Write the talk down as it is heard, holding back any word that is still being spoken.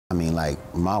like,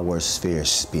 my worst fear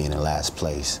is being in last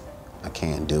place. I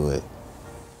can't do it.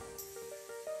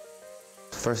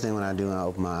 First thing when I do when I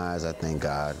open my eyes, I thank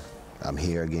God. I'm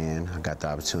here again. I got the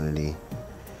opportunity.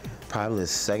 Probably the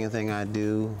second thing I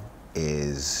do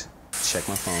is check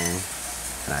my phone,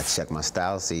 and I check my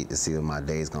style sheet to see what my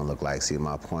day's gonna look like, see what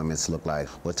my appointments look like,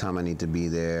 what time I need to be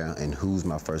there, and who's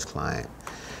my first client.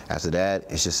 After that,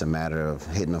 it's just a matter of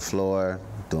hitting the floor,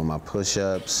 doing my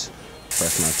push-ups,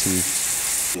 brush my teeth,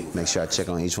 make sure I check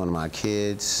on each one of my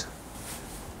kids,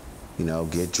 you know,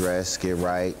 get dressed, get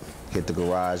right, hit the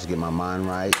garage, get my mind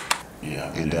right,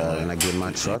 and I get in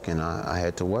my truck and I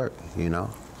head to work, you know.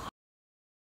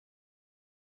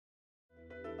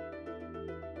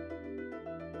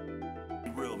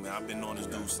 Real, man, I've been knowing this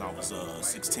dude since I was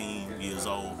 16 years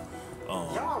old.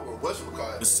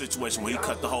 This situation where he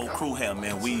cut the whole crew hair,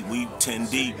 man. We 10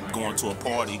 deep going to a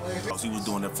party. He was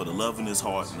doing it for the love in his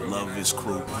heart and the love of his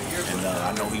crew. And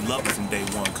I know he loved it from day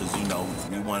one because, you know,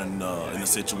 we weren't in a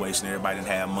situation everybody didn't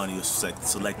have money, a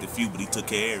selected few, but he took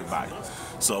care of everybody.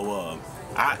 So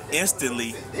I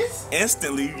instantly,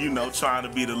 you know, trying to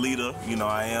be the leader, you know,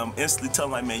 I am instantly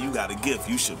telling him, like, man, you got a gift.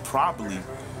 You should probably,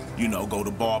 you know, go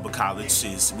to Barber College.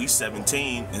 We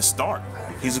 17 and start.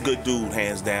 He's a good dude,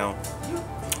 hands down.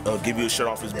 Give you a shirt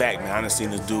off his back, man. I done seen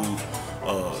this dude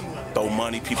throw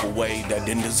money people way that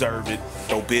didn't deserve it,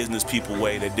 throw business people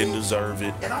way that didn't deserve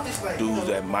it. Dudes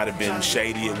that might have been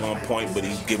shady at one point, but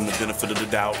he's given the benefit of the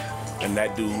doubt. And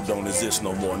that dude don't exist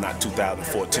no more, not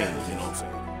 2014, you know what I'm saying?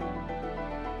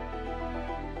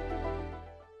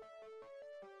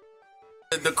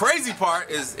 The crazy part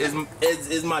is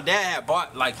my dad had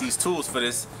bought like these tools for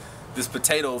this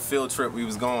potato field trip we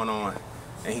was going on,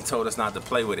 and he told us not to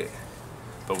play with it,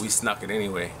 but we snuck it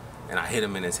anyway, and I hit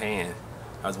him in his hand.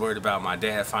 I was worried about my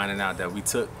dad finding out that we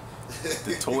took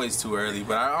the toys too early,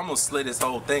 but I almost slid his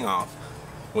whole thing off,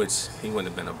 which he wouldn't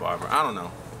have been a barber. I don't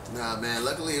know. Nah, man,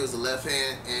 luckily it was the left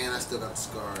hand, and I still got the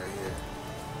scar right here.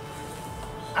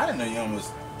 I didn't know you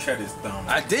almost cut his thumb.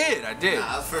 I did. Nah,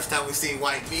 that was the first time we seen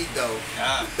white meat, though.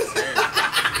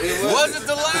 It wasn't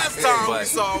the last time we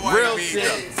saw white meat.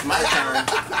 It's my turn.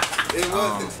 It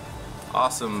wasn't.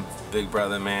 Awesome big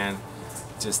brother, man.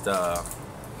 Just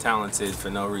talented for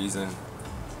no reason.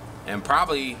 And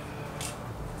probably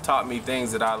taught me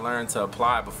things that I learned to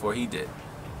apply before he did.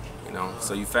 You know,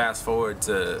 so you fast forward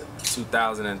to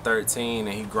 2013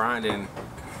 and he grinding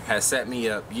has set me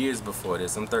up years before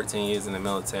this. I'm 13 years in the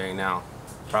military now,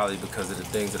 probably because of the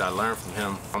things that I learned from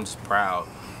him. I'm just proud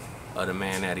of the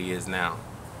man that he is now.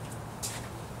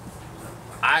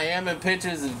 I am in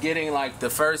pictures of getting like the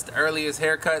first earliest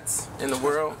haircuts in the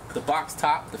world. The box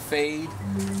top, the fade.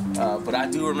 But I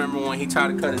do remember when he tried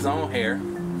to cut his own hair.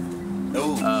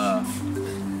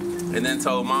 And then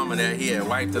told mama that he had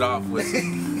wiped it off with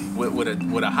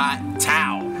a hot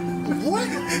towel. What?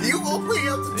 You gonna bring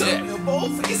up the top of your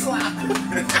bold face line?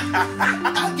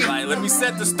 Like, let me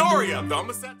set the story up, though. I'm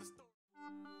gonna set the story.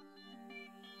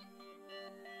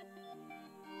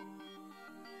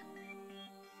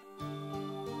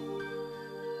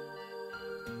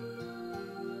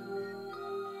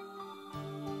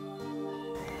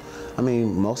 I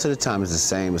mean, most of the time it's the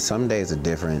same, but some days are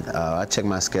different. I check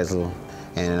my schedule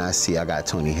and I see I got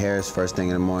Tony Harris first thing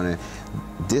in the morning.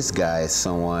 This guy is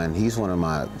someone, he's one of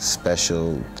my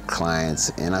special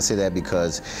clients, and I say that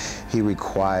because he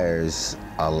requires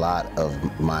a lot of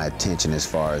my attention as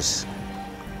far as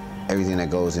everything that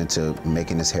goes into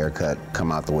making this haircut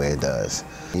come out the way it does.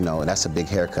 You know, that's a big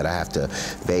haircut. I have to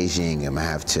Beijing him, I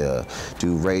have to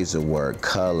do razor work,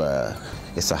 color.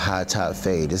 It's a high top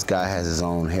fade. This guy has his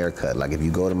own haircut. Like, if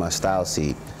you go to my style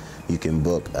sheet, you can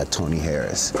book a Tony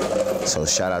Harris. So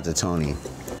shout out to Tony.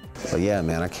 But yeah,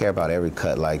 man, I care about every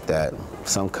cut like that.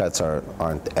 Some cuts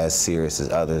aren't as serious as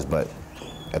others, but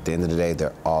at the end of the day,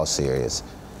 they're all serious.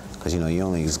 Because, you know, you're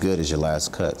only as good as your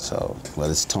last cut. So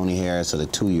whether it's Tony Harris or the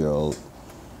 2-year-old,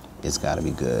 it's got to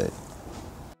be good.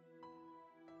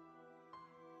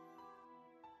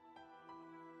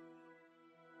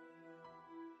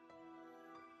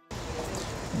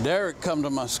 Derrick come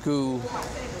to my school,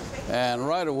 and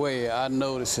right away I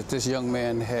noticed that this young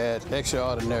man had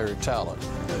extraordinary talent.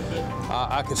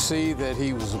 I could see that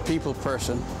he was a people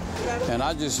person, and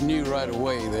I just knew right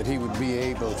away that he would be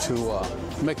able to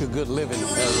make a good living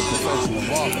as a professional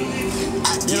barber.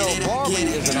 You know, barbering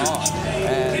is an art,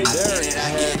 and Derrick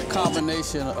had a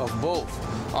combination of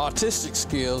both artistic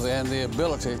skills and the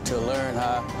ability to learn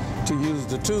how to use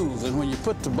the tools. And when you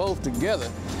put the both together,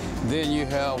 then you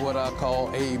have what I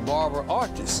call a barber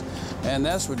artist, and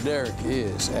that's what Derrick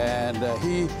is. And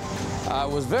he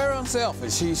was very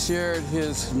unselfish. He shared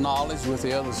his knowledge with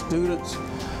the other students.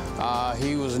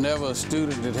 He was never a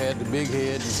student that had the big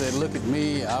head and said, look at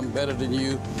me, I'm better than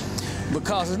you.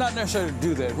 Because it's not necessary to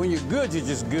do that. When you're good, you're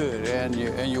just good, and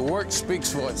your work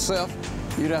speaks for itself.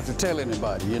 You don't have to tell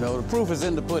anybody, you know. The proof is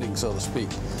in the pudding, so to speak.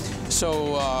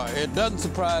 So it doesn't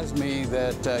surprise me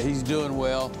that he's doing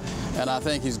well, and I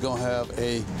think he's going to have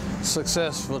a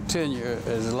successful tenure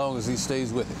as long as he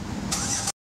stays with it.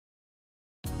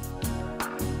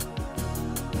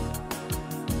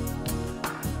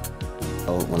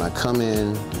 When I come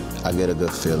in, I get a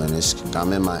good feeling.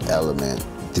 I'm in my element.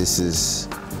 This is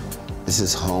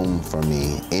home for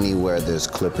me. Anywhere there's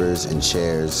clippers and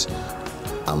chairs,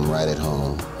 I'm right at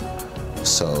home.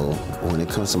 So when it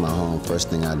comes to my home, first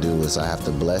thing I do is I have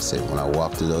to bless it. When I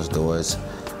walk through those doors,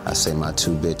 I say my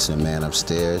 2 bits to the man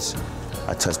upstairs.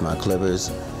 I touch my clippers,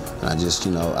 and I just,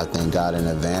 you know, I thank God in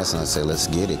advance, and I say, let's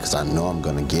get it, because I know I'm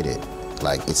gonna get it.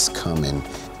 Like, it's coming.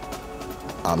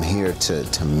 I'm here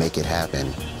to make it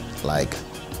happen. Like,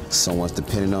 someone's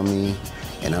depending on me,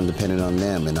 and I'm dependent on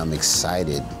them, and I'm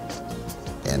excited,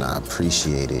 and I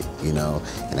appreciate it, you know?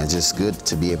 And it's just good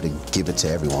to be able to give it to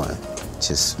everyone.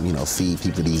 Just, you know, feed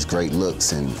people these great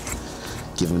looks and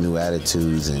give them new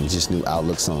attitudes and just new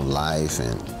outlooks on life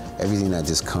and everything that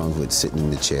just comes with sitting in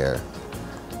the chair.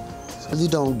 I really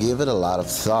don't give it a lot of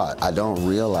thought. I don't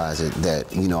realize it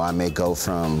that, you know, I may go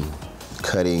from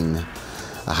cutting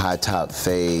a high top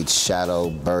fade, shadow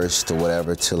burst or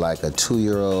whatever to like a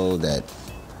 2-year-old that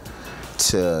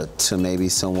to maybe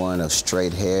someone of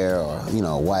straight hair or, you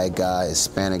know, a white guy,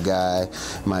 Hispanic guy,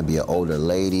 might be an older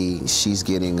lady. She's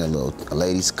getting a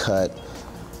lady's cut.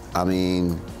 I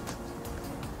mean,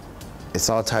 it's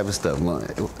all type of stuff.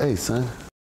 Hey, son.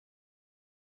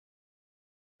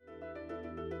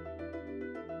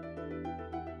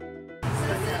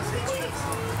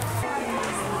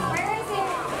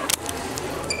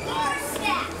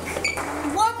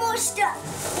 One more step.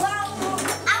 I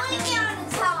want to get on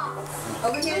the top.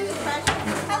 Over here, just press.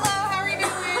 Hello, how are you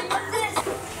doing? What's this?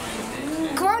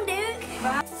 Come on, Derrick.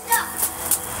 Stop.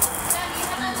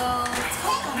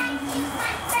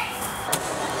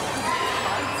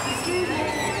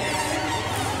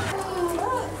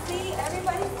 Look, see,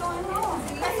 everybody's going home.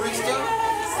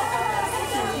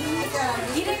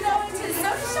 You didn't go into the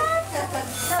soda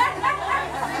shop?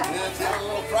 It's a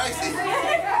little pricey.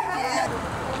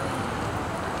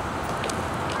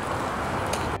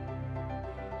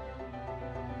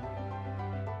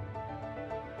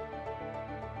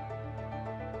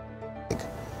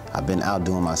 I've been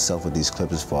outdoing myself with these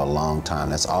clippers for a long time.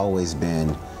 That's always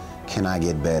been, can I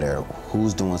get better?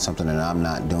 Who's doing something that I'm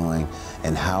not doing,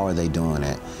 and how are they doing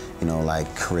it? You know,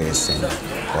 like Chris and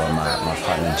or my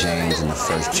partner James in the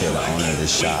first chair, the owner of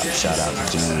this shop. Shout out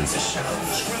to James.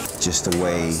 Just the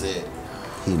way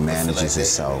he manages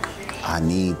himself. I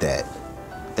need that.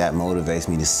 That motivates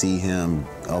me to see him.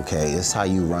 Okay, this is how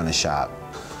you run a shop,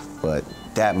 but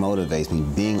that motivates me,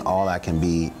 being all I can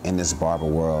be in this barber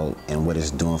world and what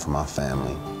it's doing for my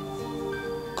family.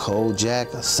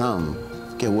 Kojak or something,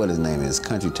 forget what his name is,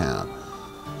 Country Town.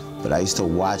 But I used to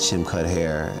watch him cut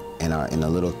hair in a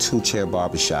little 2-chair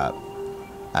barber shop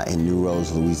in New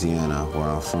Roads, Louisiana, where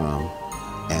I'm from.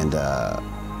 And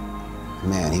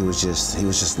man, he was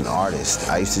just an artist.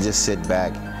 I used to just sit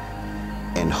back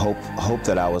and hope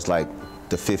that I was like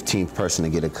the 15th person to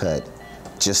get a cut,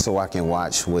 just so I can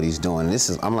watch what he's doing.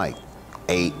 I'm like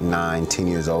 8, 9, 10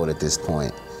 years old at this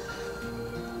point.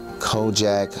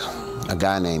 Kojak, a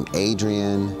guy named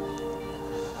Adrian,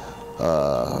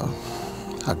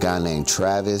 a guy named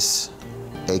Travis,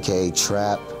 AKA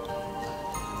Trap.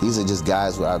 These are just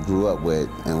guys who I grew up with,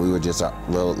 and we were just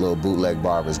little bootleg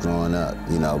barbers growing up,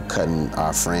 you know, cutting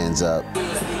our friends up.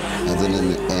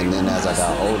 And then as I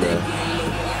got older,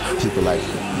 people like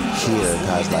here,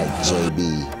 guys like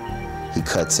JB, he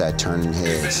cuts at Turning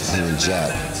Heads, him and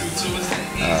Jack.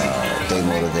 They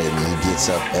motivate me. He gets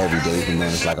up every day. He's been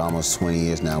doing this like almost 20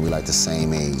 years now. We like the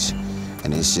same age.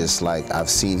 And it's just like, I've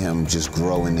seen him just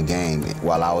grow in the game.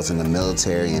 While I was in the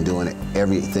military and doing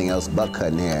everything else but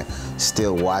cutting hair,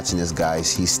 still watching this guy,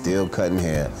 he's still cutting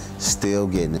hair, still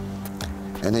getting it.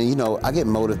 And then, you know, I get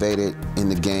motivated in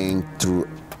the game through,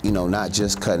 you know, not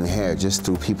just cutting hair, just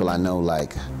through people I know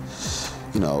like,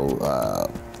 you know,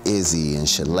 Izzy and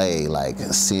Chalet, like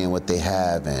seeing what they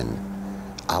have, and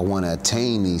I want to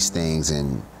attain these things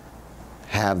and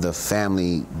have the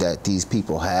family that these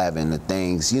people have and the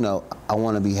things, you know, I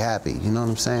want to be happy, you know what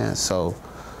I'm saying? So,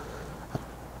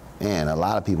 man, a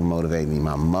lot of people motivate me.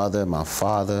 My mother, my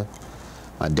father,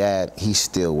 my dad, he's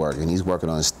still working. He's working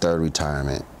on his 3rd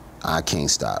retirement. I can't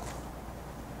stop.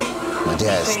 My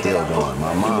dad's still going.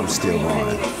 My mom's still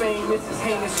going.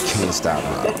 Can't stop.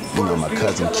 You know, my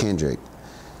cousin Kendrick,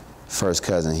 first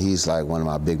cousin, he's like one of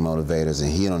my big motivators,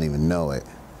 and he don't even know it.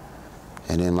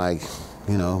 And then, like,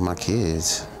 you know, my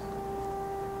kids,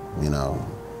 you know,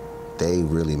 they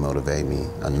really motivate me.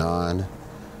 Anon,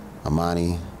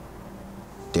 Amani,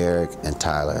 Derrick, and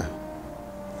Tyler.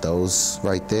 Those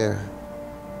right there,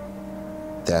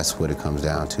 that's what it comes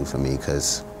down to for me,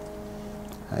 because,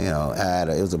 you know,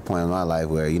 it was a point in my life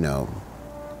where, you know,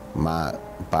 my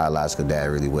biological dad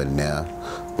really wasn't there.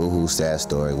 Boo-hoo, sad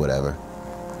story, whatever.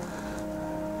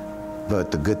 But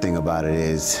the good thing about it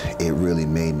is it really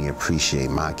made me appreciate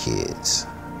my kids.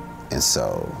 And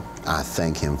so I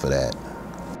thank him for that.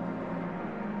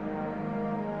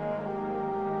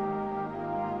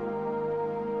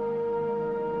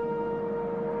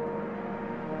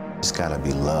 It's gotta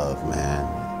be love,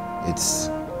 man.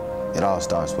 It all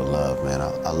starts with love, man.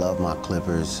 I love my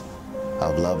Clippers.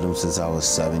 I've loved them since I was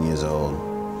 7 years old.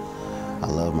 I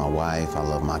love my wife, I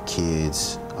love my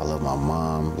kids, I love my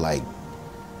mom. Like,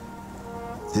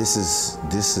 this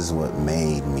is what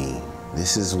made me.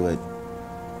 This is what,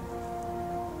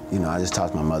 you know, I just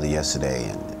talked to my mother yesterday,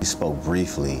 and we spoke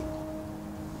briefly,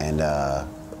 and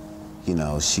you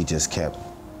know, she just kept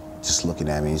just looking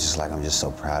at me, just like, I'm just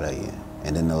so proud of you.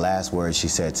 And then the last word she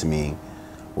said to me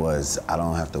was, I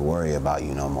don't have to worry about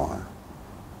you no more.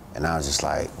 And I was just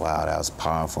like, wow, that was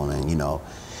powerful. And, you know,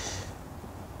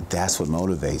 that's what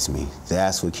motivates me.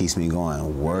 That's what keeps me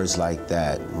going. Words like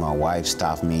that. My wife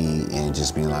stopped me and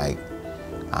just being like,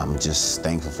 I'm just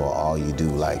thankful for all you do.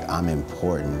 Like, I'm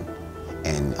important.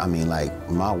 And I mean, like,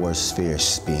 my worst fear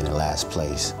is being in last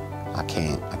place. I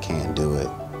can't do it.